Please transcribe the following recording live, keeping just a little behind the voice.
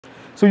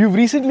So you've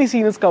recently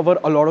seen us cover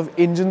a lot of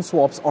engine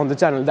swaps on the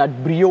channel.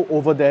 That Brio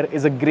over there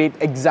is a great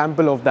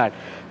example of that.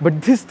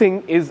 But this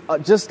thing is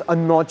just a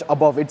notch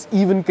above. It's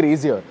even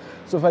crazier.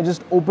 So if I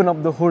just open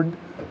up the hood,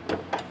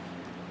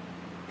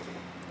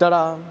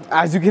 ta-da!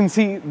 As you can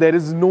see, there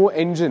is no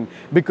engine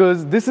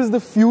because this is the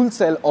fuel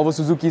cell of a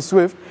Suzuki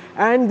Swift,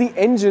 and the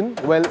engine,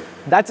 well,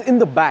 that's in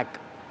the back.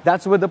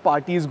 That's where the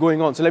party is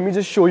going on. So let me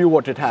just show you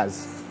what it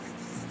has.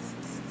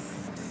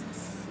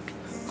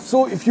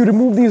 So if you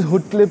remove these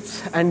hood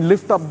clips and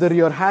lift up the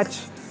rear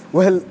hatch,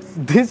 well,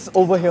 this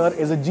over here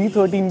is a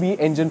G13B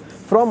engine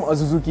from a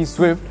Suzuki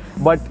Swift,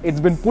 but it's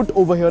been put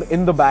over here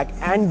in the back,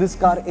 and this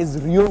car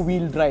is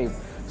rear-wheel drive.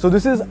 So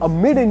this is a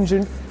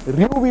mid-engine,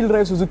 rear-wheel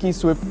drive Suzuki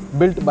Swift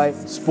built by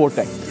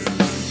Sportec.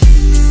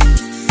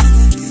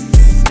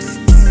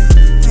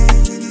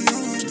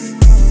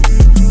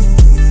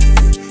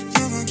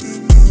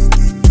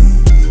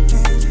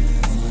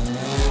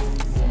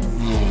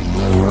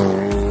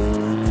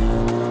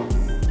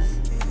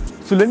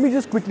 So let me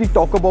just quickly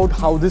talk about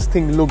how this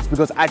thing looks,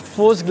 because at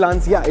first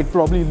glance, yeah, it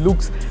probably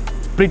looks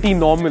pretty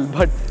normal,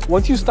 but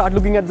once you start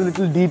looking at the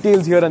little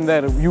details here and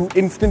there, you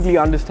instantly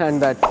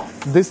understand that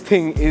this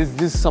thing is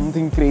just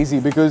something crazy.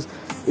 Because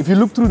if you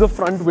look through the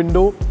front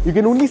window, you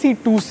can only see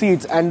 2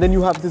 seats, and then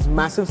you have this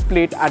massive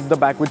plate at the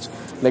back which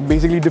like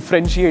basically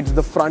differentiates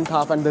the front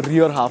half and the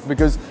rear half,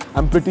 because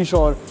I'm pretty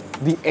sure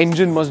the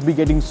engine must be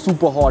getting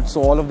super hot,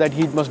 so all of that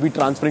heat must be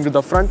transferring to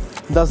the front.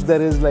 Thus there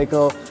is like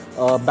a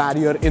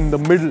barrier in the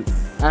middle.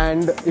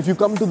 And if you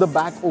come to the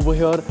back over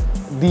here,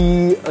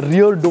 the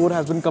rear door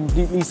has been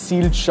completely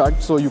sealed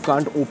shut, so you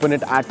can't open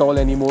it at all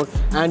anymore.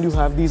 And you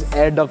have these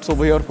air ducts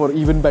over here for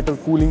even better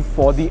cooling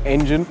for the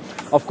engine.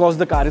 Of course,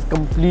 the car is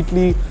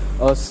completely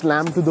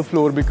slammed to the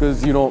floor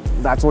because, you know,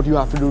 that's what you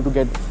have to do to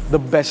get the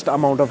best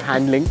amount of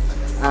handling.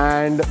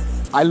 And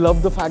I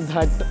love the fact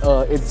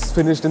that it's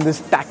finished in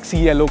this taxi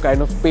yellow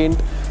kind of paint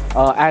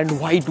and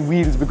white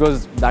wheels,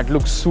 because that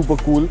looks super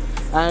cool.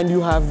 And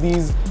you have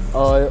these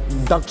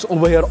ducts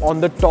over here on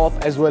the top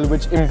as well,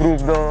 which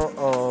improve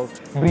the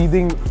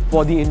breathing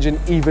for the engine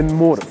even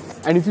more.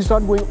 And if you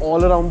start going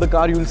all around the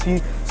car, you'll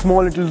see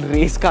small little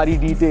race car-y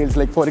details.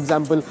 Like for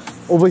example,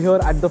 over here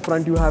at the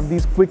front, you have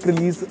these quick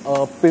release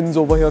pins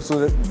over here,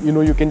 so that you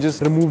know you can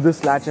just remove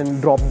this latch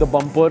and drop the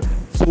bumper.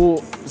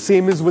 So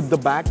same is with the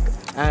back.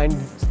 And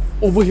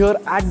over here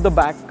at the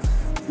back,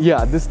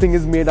 yeah, this thing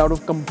is made out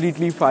of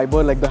completely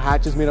fiber. Like the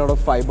hatch is made out of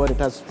fiber. It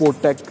has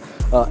Sportec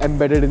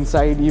embedded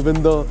inside.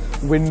 Even the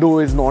window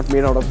is not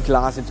made out of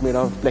glass, it's made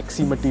out of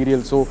plexi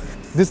material. So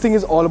this thing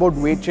is all about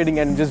weight shedding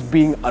and just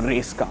being a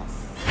race car.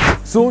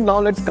 So now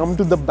let's come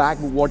to the back.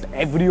 What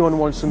everyone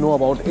wants to know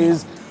about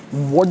is,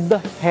 what the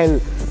hell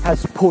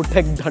has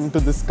Sportec done to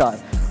this car?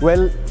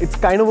 Well, it's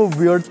kind of a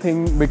weird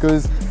thing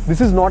because this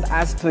is not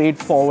as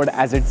straightforward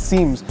as it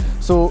seems.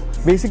 So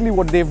basically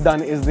what they've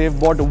done is they've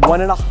bought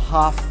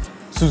 1.5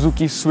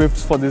 Suzuki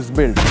Swifts for this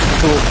build.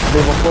 So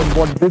they've of course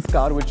bought this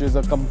car, which is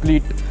a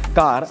complete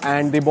car,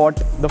 and they bought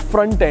the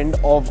front end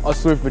of a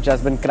Swift which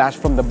has been crashed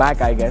from the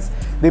back, I guess.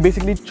 They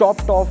basically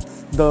chopped off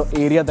the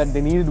area that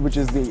they needed, which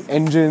is the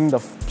engine, the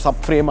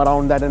subframe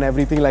around that and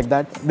everything like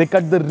that. They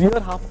cut the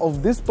rear half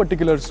of this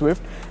particular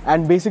Swift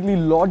and basically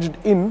lodged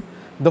in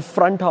the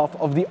front half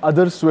of the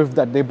other Swift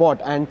that they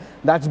bought, and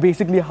that's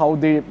basically how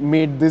they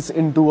made this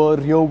into a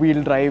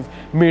rear-wheel drive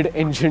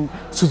mid-engine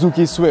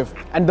Suzuki Swift.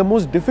 And the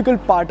most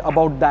difficult part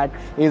about that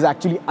is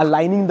actually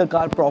aligning the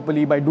car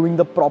properly by doing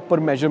the proper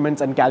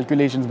measurements and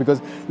calculations,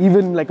 because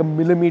even like a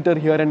millimeter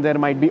here and there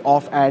might be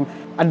off, and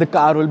the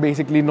car will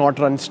basically not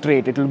run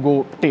straight. It will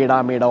go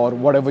teda meda or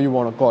whatever you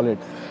want to call it.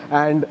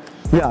 And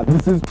yeah,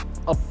 this is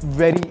a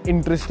very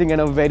interesting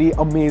and a very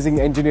amazing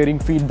engineering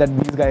feat that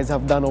these guys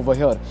have done over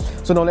here.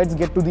 So now let's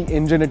get to the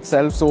engine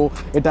itself. So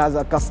it has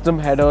a custom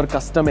header,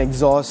 custom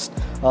exhaust.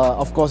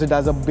 Of course, it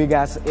has a big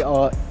ass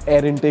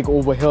air intake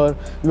over here.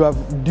 You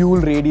have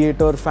dual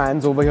radiator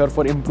fans over here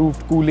for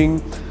improved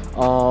cooling.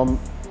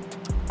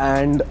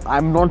 And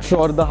I'm not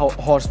sure the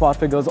horsepower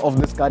figures of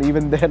this car.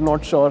 Even they're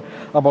not sure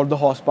about the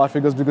horsepower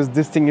figures, because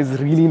this thing is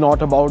really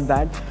not about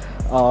that.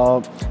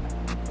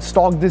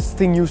 Stock, this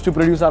thing used to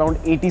produce around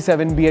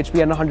 87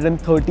 bhp and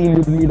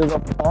 113 liters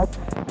of torque,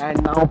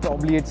 and now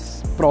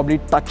it's probably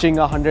touching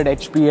 100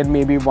 HP and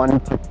maybe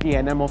 150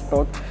 Nm of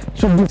torque.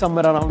 Should be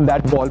somewhere around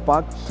that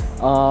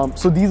ballpark.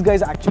 So these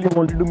guys actually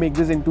wanted to make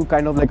this into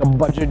kind of like a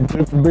budget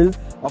drift build.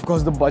 Of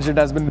course, the budget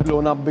has been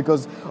blown up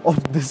because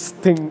of this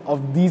thing,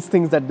 of these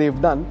things that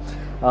they've done.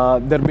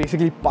 They're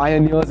basically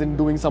pioneers in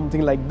doing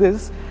something like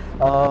this.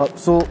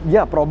 So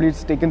yeah, probably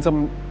it's taken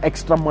some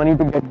extra money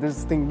to get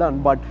this thing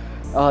done, but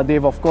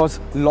they've of course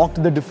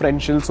locked the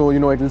differential, so you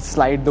know it'll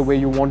slide the way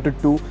you want it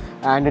to,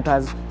 and it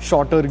has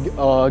shorter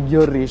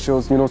gear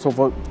ratios, you know, so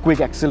for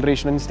quick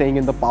acceleration and staying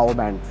in the power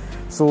band.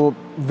 So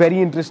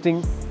very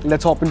interesting.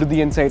 Let's hop into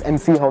the inside and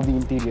see how the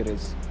interior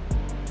is.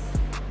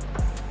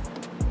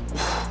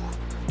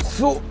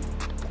 So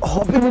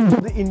hopping into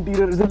the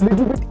interior is a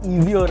little bit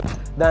easier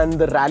than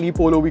the rally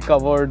polo we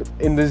covered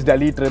in this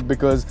Delhi trip,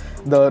 because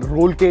the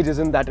roll cage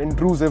isn't that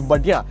intrusive.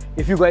 But yeah,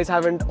 if you guys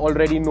haven't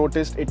already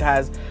noticed, it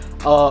has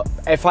a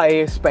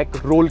FIA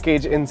spec roll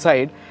cage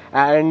inside.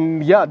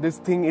 And yeah, this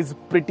thing is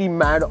pretty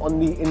mad on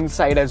the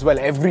inside as well.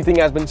 Everything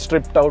has been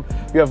stripped out.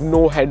 You have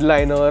no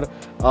headliner.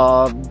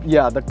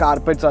 Yeah, the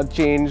carpets are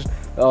changed.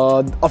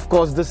 Of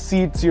course, the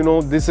seats, you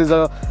know, this is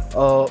a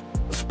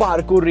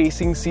Sparco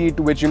racing seat,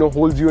 which, you know,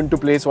 holds you into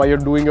place while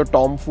you're doing your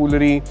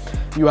tomfoolery.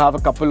 You have a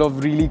couple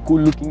of really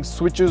cool looking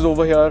switches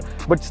over here,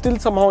 but still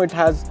somehow it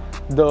has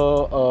the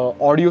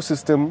audio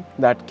system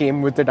that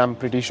came with it, I'm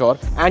pretty sure.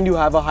 And you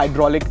have a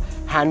hydraulic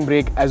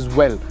handbrake as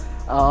well.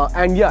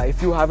 And yeah,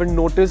 if you haven't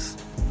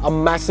noticed, a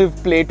massive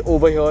plate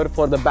over here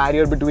for the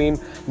barrier between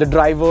the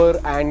driver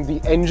and the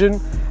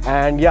engine.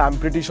 And yeah, I'm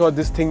pretty sure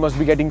this thing must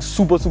be getting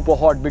super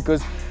hot,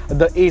 because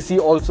the AC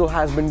also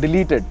has been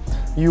deleted.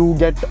 You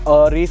get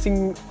a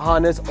racing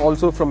harness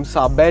also from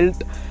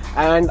Sabelt,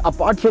 and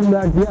apart from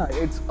that, yeah,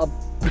 it's a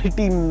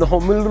pretty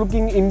normal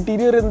looking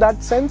interior in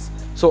that sense.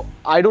 So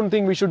I don't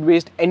think we should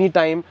waste any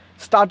time.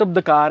 Start up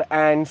the car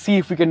and see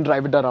if we can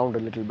drive it around a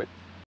little bit.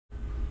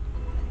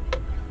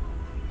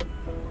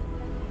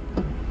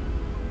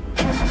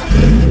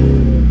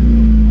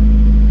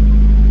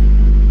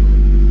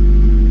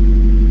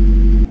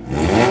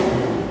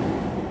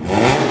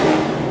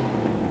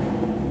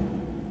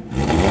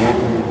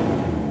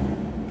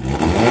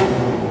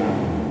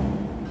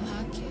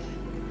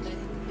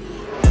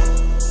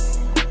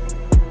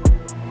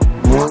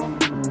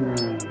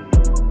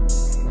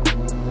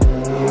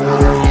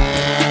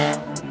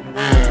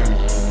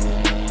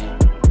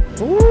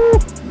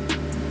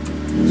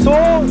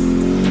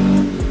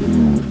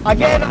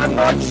 Again, I'm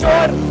not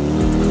sure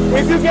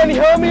if you can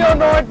hear me or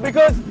not,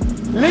 because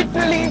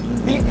literally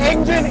the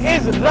engine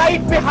is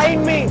right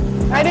behind me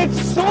and it's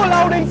so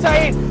loud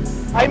inside.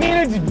 I mean,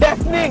 it's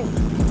deafening.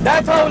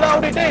 That's how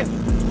loud it is.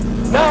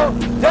 Now,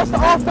 just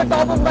off the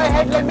top of my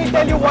head, let me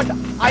tell you what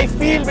I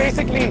feel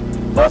basically.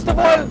 First of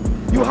all,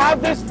 you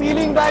have this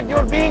feeling that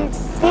you're being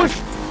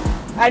pushed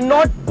and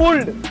not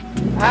pulled.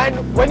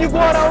 And when you go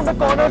around the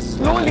corner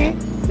slowly,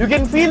 you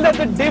can feel that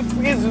the diff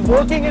is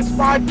working its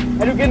part,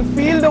 and you can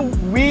feel the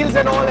wheels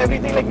and all,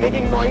 everything, like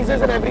making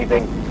noises and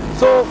everything.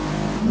 So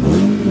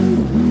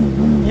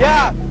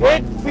yeah,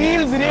 it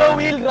feels rear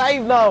wheel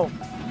drive now,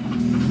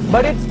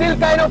 but it's still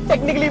kind of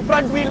technically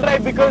front wheel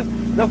drive, because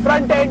the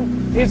front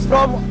end is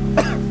from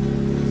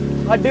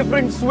a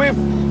different Swift.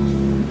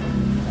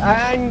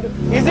 And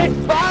is it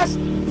fast?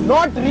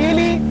 Not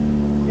really.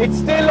 It's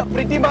still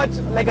pretty much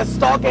like a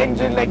stock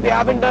engine, like they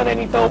haven't done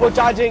any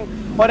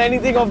turbocharging or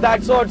anything of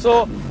that sort,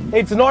 so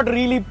it's not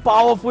really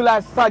powerful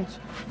as such.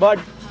 But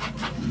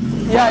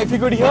yeah, if you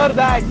could hear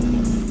that,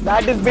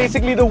 that is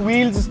basically the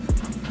wheels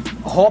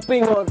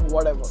hopping or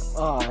whatever.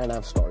 And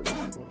I've stalled.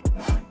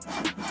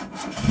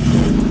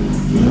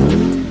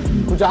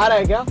 कुछ आ रहा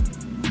है क्या?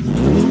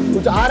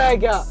 कुछ आ रहा है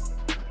क्या?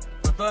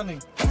 पता नहीं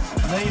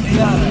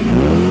आ रहा है.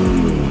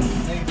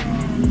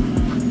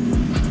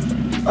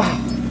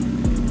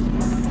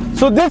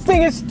 So this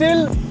thing is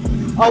still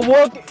a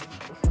work.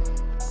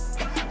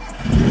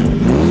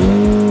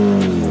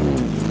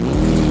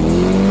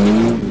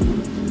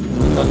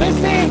 So this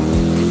thing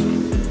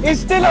is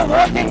still a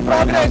work in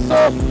progress. So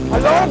a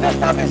lot of the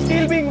stuff is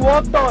still being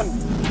worked on.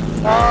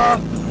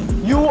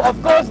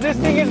 Of course, this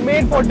thing is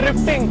made for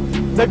drifting.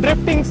 The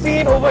drifting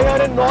scene over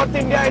here in North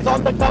India is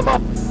on the come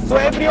up. So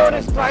everyone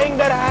is trying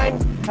their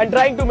hands and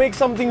trying to make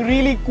something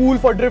really cool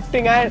for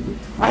drifting. And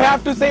I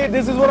have to say,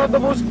 this is one of the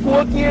most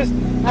quirkiest.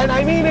 And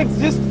I mean, it's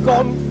just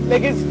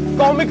it's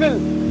comical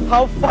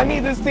how funny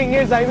this thing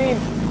is. I mean,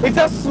 it's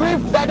a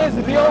Swift that is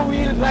rear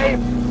wheel drive.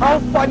 How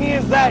funny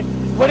is that?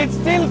 But it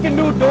still can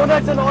do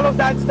donuts and all of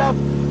that stuff.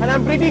 And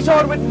I'm pretty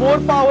sure with more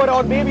power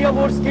or maybe a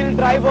more skilled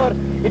driver,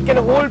 it can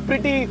hold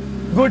pretty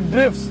good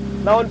drifts.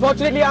 Now,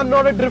 unfortunately, I'm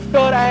not a drifter,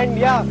 and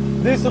yeah,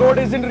 this road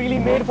isn't really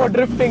made for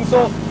drifting,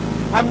 so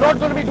I'm not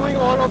going to be doing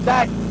all of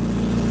that.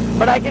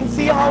 But I can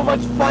see how much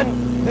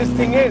fun this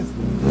thing is.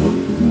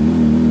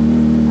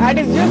 And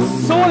it's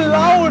just so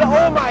loud.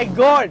 Oh my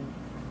God.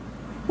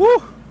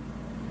 Woo.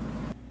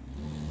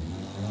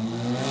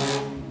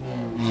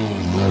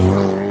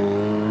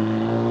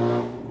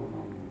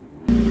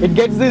 It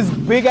gets this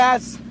big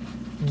ass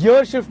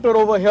gear shifter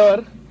over here,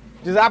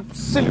 which is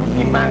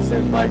absolutely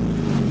massive, but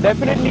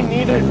definitely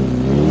needed.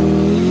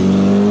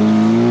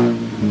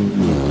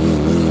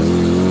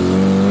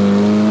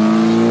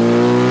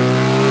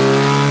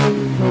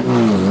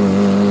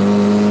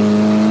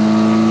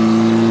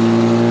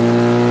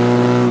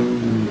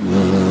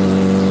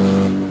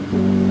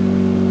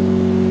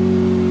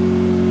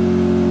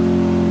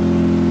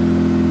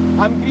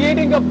 I'm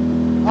creating a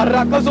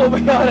ruckus over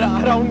here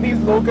around these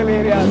local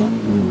areas.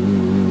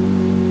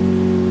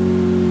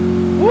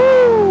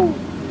 Woo!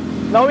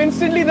 Now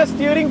instantly the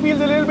steering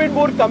feels a little bit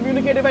more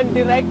communicative and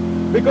direct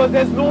because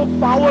there's no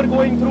power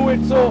going through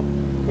it, so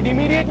it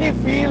immediately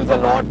feels a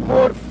lot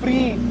more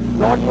free, a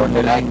lot more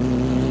direct.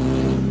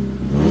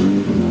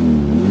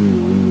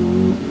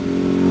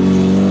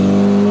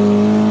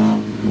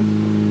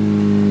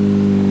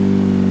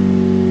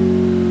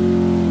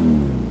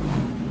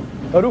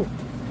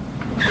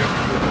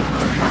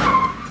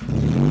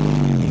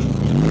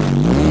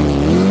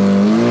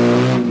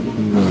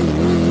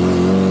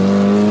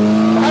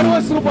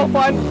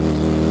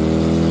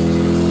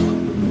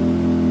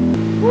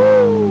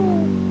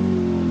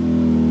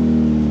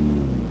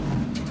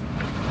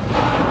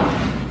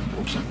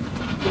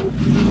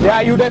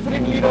 Yeah, you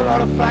definitely need a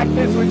lot of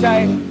practice, which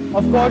I,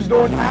 of course,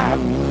 don't have.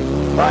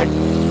 But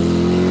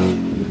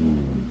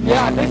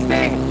yeah, this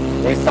thing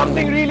is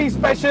something really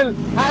special.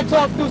 Hats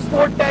off to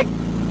Sport Tech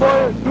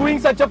for doing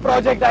such a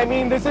project. I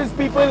mean, this is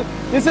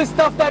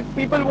stuff that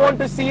people want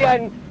to see,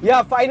 and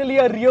yeah, finally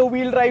a rear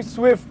wheel drive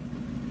Swift.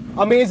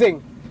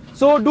 Amazing.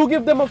 So do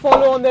give them a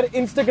follow on their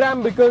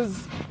Instagram,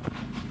 because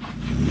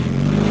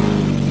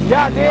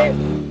yeah, they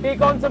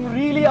take on some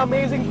really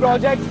amazing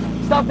projects,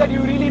 stuff that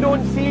you really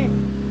don't see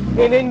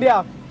in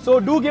India. So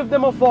do give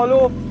them a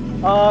follow.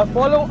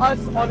 Follow us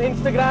on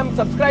Instagram,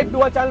 subscribe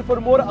to our channel for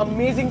more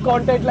amazing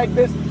content like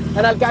this,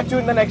 and I'll catch you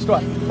in the next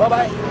one. Bye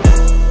bye.